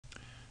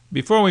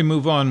Before we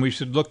move on, we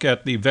should look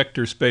at the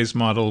vector space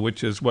model,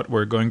 which is what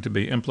we're going to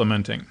be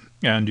implementing.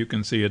 And you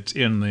can see it's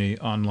in the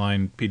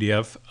online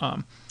PDF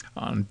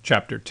on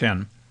Chapter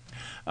 10.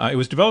 It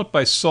was developed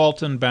by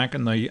Salton back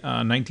in the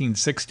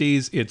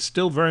 1960s. It's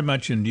still very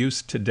much in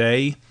use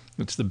today.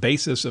 It's the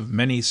basis of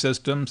many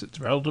systems. It's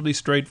relatively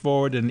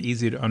straightforward and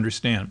easy to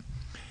understand.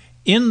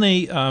 In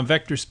the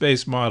vector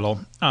space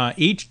model,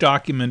 each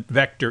document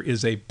vector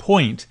is a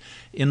point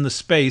in the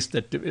space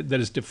that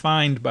is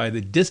defined by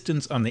the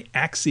distance on the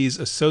axes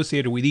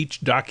associated with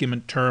each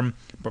document term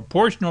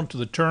proportional to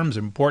the term's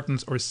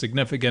importance or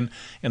significance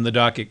in the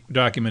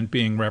document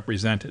being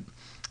represented.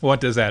 What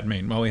does that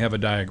mean? Well, we have a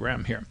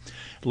diagram here.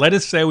 Let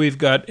us say we've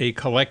got a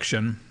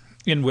collection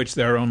in which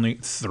there are only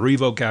 3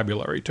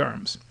 vocabulary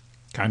terms.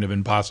 Kind of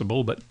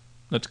impossible, but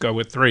let's go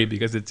with 3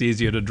 because it's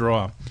easier to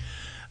draw.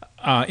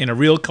 In a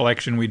real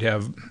collection, we'd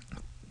have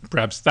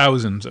perhaps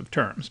thousands of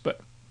terms,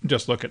 but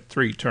just look at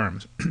 3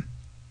 terms.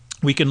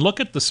 We can look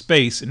at the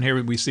space, and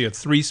here we see a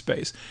 3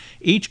 space.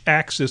 Each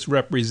axis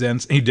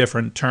represents a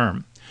different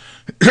term.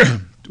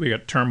 We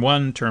got term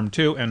 1, term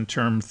 2, and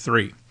term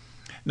 3.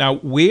 Now,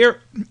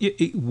 where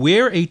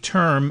a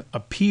term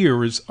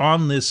appears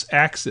on this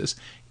axis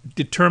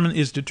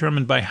is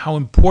determined by how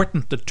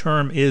important the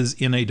term is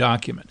in a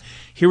document.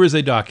 Here is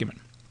a document,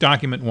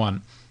 document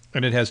 1.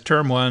 And it has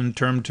term 1,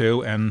 term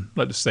 2, and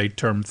let us say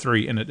term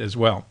 3 in it as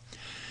well.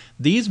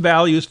 These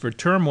values for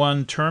term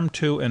 1, term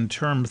 2, and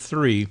term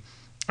 3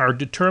 are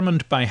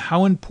determined by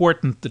how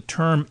important the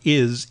term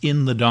is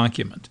in the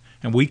document.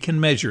 And we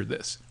can measure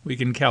this. We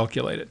can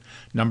calculate it.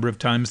 Number of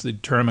times the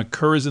term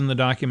occurs in the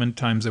document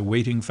times a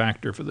weighting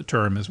factor for the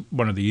term is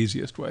one of the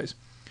easiest ways.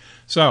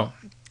 So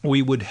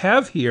we would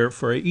have here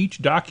for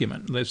each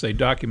document, let's say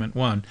document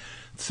 1,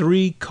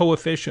 3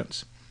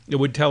 coefficients. It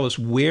would tell us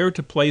where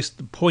to place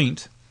the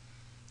point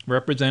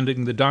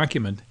representing the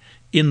document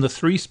in the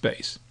 3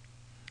 space.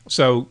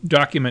 So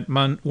document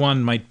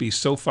 1 might be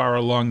so far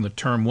along the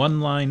term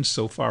 1 line,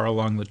 so far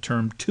along the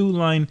term 2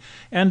 line,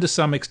 and to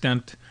some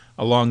extent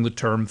along the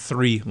term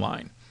 3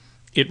 line.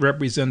 It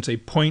represents a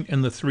point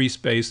in the 3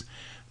 space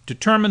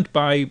determined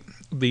by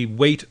the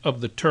weight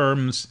of the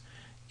terms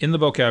in the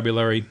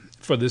vocabulary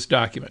for this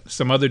document.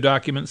 Some other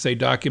documents, say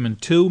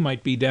document 2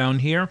 might be down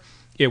here.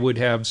 It would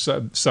have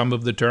some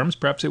of the terms.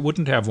 Perhaps it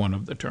wouldn't have one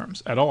of the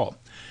terms at all.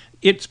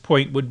 Its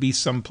point would be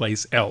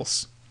someplace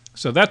else.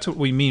 So that's what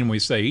we mean when we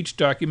say each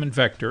document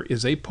vector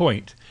is a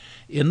point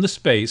in the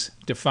space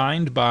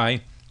defined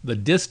by the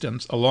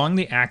distance along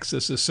the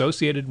axis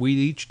associated with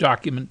each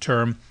document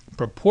term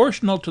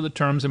proportional to the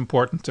term's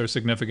importance or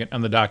significance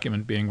and the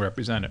document being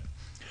represented.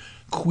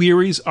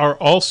 Queries are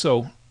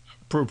also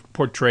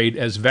portrayed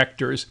as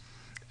vectors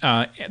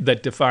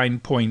that define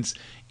points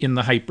in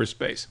the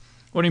hyperspace.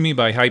 What do you mean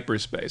by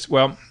hyperspace?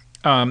 Well,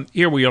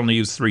 here we only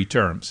use 3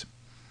 terms.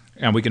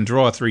 And we can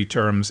draw 3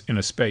 terms in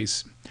a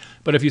space.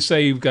 But if you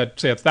say you've got,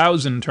 say,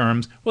 1,000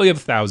 terms, well, you have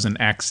 1,000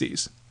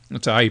 axes.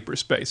 It's a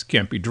hyperspace.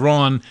 Can't be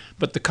drawn,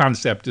 but the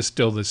concept is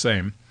still the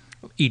same.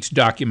 Each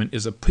document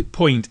is a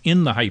point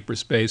in the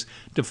hyperspace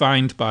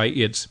defined by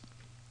its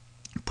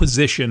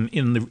position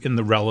in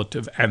the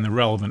relative and the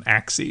relevant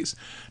axes.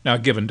 Now, a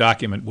given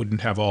document wouldn't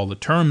have all the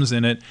terms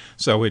in it,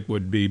 so it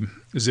would be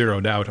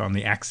zeroed out on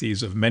the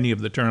axes of many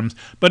of the terms,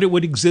 but it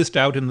would exist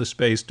out in the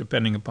space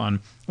depending upon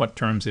what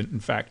terms it in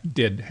fact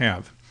did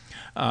have.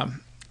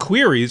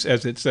 Queries,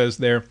 as it says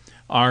there,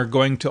 are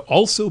going to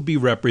also be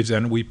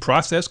represented. We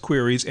process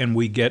queries and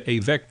we get a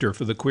vector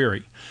for the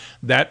query.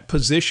 That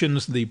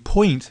positions the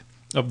point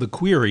of the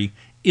query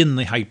in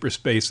the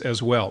hyperspace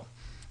as well.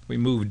 We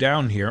move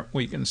down here,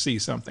 we can see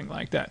something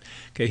like that.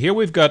 Okay, here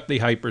we've got the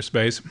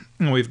hyperspace,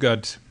 and we've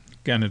got,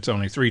 again, it's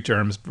only 3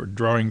 terms for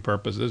drawing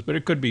purposes, but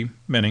it could be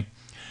many.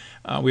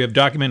 We have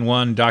document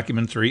 1,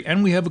 document 3,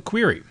 and we have a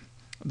query.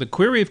 The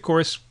query, of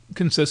course,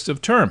 consists of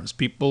terms.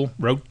 People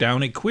wrote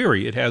down a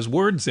query. It has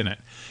words in it,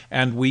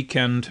 and we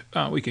can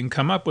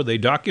come up with a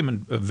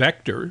document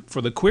vector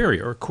for the query,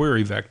 or a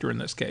query vector in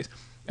this case,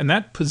 and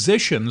that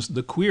positions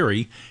the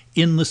query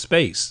in the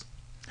space.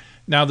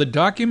 Now, the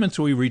documents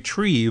we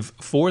retrieve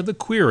for the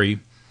query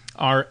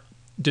are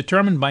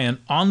determined by an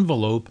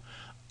envelope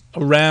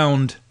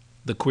around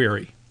the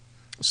query.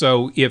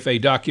 So if a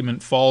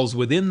document falls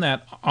within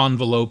that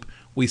envelope,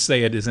 we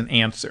say it is an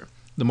answer.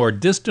 The more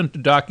distant the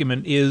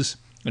document is,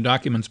 the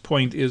document's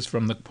point is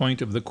from the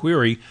point of the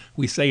query,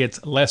 we say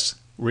it's less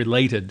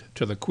related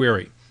to the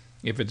query.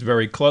 If it's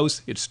very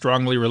close, it's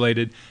strongly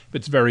related. If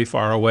it's very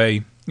far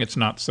away, it's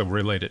not so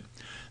related.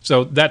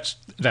 So that's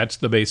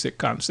the basic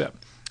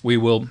concept. We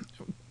will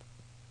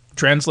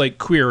translate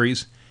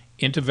queries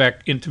into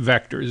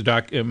vectors,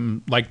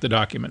 like the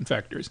document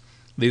vectors.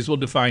 These will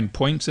define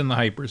points in the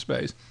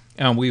hyperspace,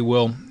 and we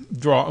will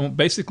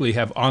basically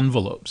have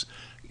envelopes.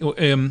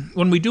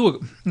 When we do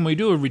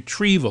a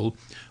retrieval,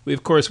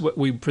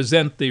 we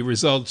present the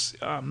results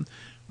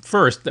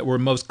first that were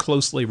most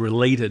closely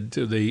related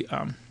to the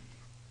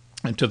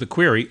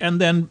query,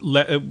 and then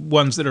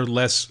ones that are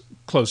less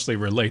closely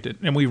related,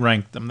 and we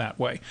rank them that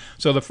way.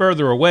 So the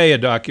further away a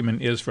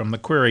document is from the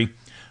query,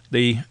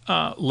 the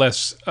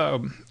less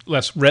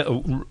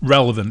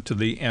relevant to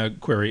the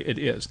query it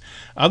is.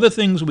 Other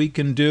things we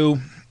can do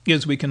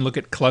is we can look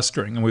at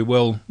clustering, and we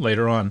will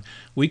later on.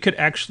 We could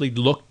actually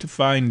look to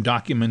find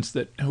documents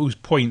whose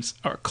points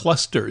are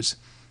clusters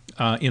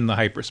in the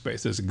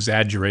hyperspace. This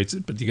exaggerates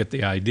it, but you get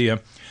the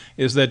idea,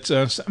 is that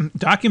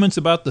documents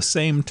about the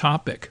same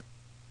topic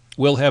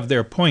will have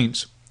their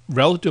points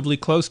relatively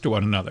close to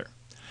one another.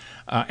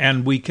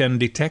 And we can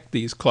detect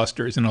these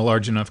clusters in a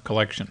large enough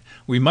collection.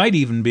 We might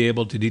even be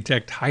able to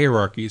detect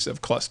hierarchies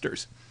of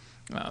clusters,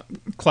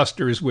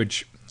 clusters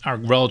which are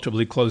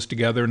relatively close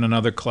together, and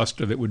another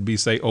cluster that would be,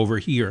 say, over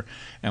here.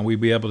 And we'd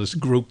be able to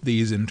group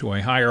these into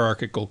a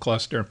hierarchical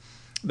cluster.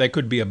 They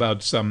could be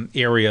about some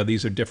area.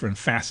 These are different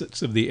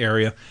facets of the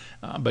area,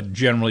 but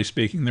generally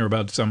speaking, they're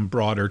about some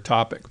broader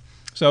topic.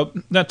 So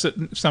that's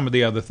some of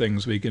the other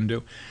things we can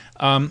do.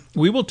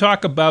 We will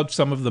talk about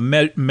some of the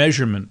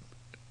measurement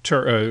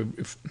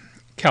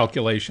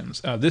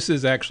calculations. This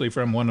is actually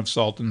from one of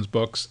Salton's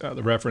books.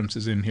 The reference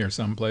is in here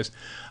someplace.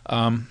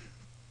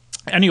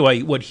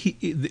 Anyway, what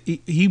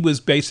he was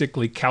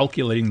basically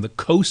calculating the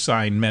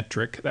cosine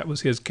metric. That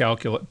was his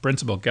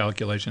principal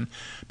calculation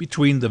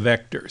between the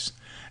vectors.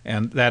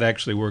 And that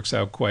actually works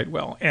out quite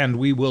well. And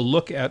we will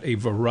look at a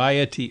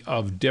variety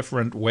of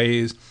different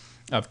ways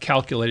of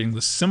calculating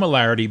the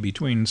similarity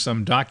between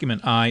some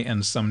document I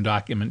and some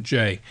document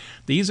J.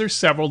 These are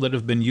several that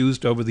have been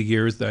used over the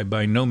years. They're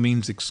by no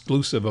means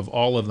exclusive of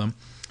all of them.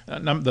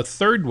 The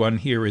third one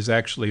here is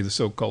actually the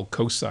so-called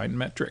cosine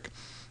metric.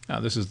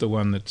 This is the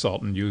one that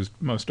Salton used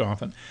most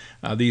often.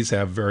 These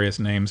have various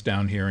names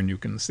down here, and you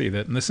can see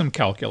that. And there's some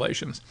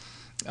calculations.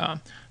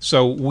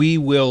 So we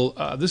will,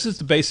 this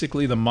is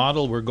basically the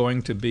model we're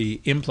going to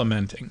be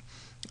implementing,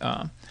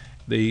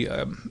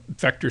 the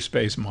vector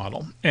space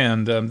model.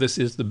 And this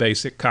is the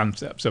basic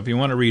concept. So if you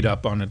want to read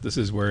up on it, this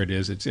is where it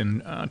is. It's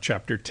in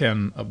Chapter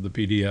 10 of the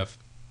PDF.